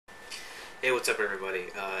Hey, what's up, everybody?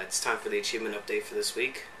 It's time for the achievement update for this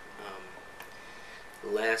week.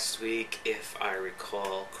 Last week, if I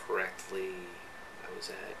recall correctly, I was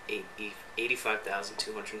at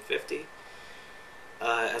 85,250.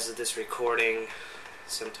 As of this recording,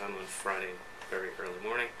 sometime on Friday, very early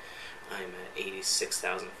morning, I'm at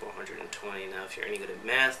 86,420. Now, if you're any good at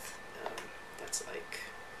math, that's like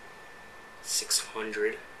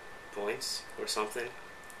 600 points or something.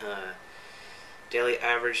 Daily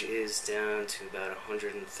average is down to about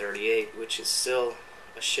 138, which is still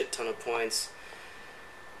a shit ton of points.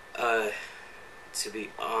 To be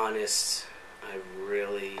honest, I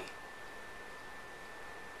really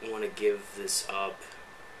want to give this up,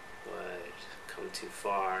 but come too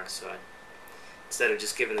far, so instead of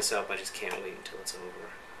just giving this up, I just can't wait until it's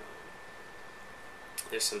over.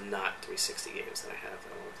 There's some not 360 games that I have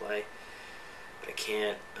that I want to play, but I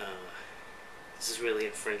can't. This is really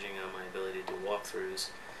infringing on my ability to do walkthroughs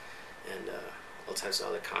and all types of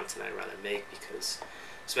other content I'd rather make, because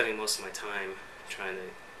I'm spending most of my time trying to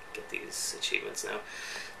get these achievements. Now,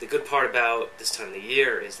 the good part about this time of the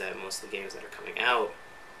year is that most of the games that are coming out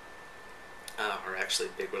are actually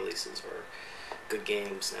big releases or good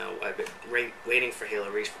games. Now, I've been waiting for Halo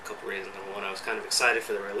Reach for a couple reasons. Number one, I was kind of excited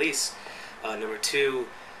for the release. Number two,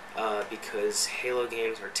 because Halo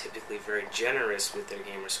games are typically very generous with their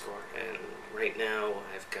gamer score, and right now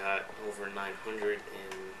I've got over 900 in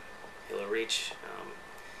Halo Reach.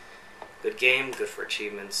 Good game, good for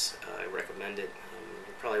achievements. I recommend it.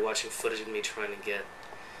 You're probably watching footage of me trying to get,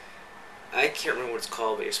 I can't remember what it's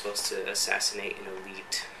called, but you're supposed to assassinate an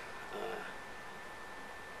elite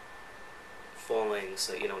falling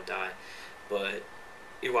so that you don't die, but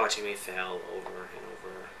you're watching me fail over and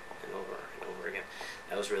over and over and over again.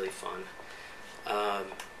 That was really fun.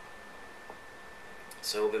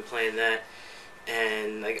 So I've been playing that,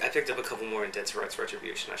 and I picked up a couple more in Dead to Rights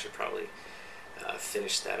Retribution. I should probably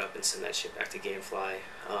finish that up and send that shit back to Gamefly.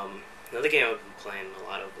 Another game I've been playing a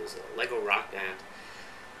lot of was Lego Rock Band.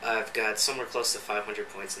 I've got somewhere close to 500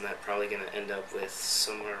 points in that. Probably going to end up with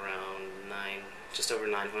somewhere around just over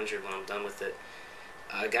 900 when I'm done with it.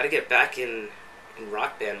 I got to get back in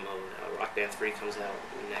Rock Band mode. Rock Band 3 comes out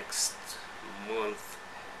next month,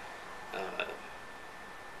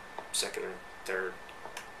 second or third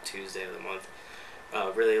Tuesday of the month.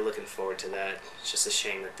 Really looking forward to that. It's just a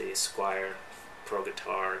shame that the Squire Pro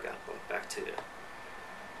Guitar got bumped back to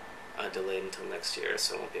delayed until next year,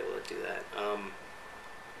 so I won't be able to do that.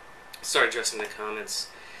 Start addressing the comments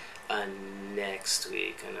next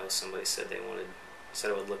week. I know somebody said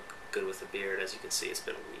said it would look good with a beard. As you can see, it's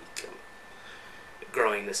been a week. I'm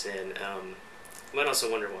growing this in. You might also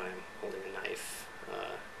wonder why I'm holding a knife.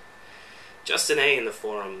 Justin A. in the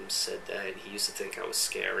forum said that he used to think I was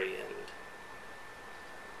scary, and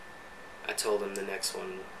I told him the next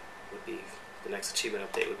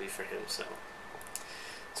achievement update would be for him, so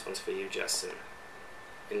this one's for you, Justin.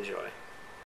 Enjoy.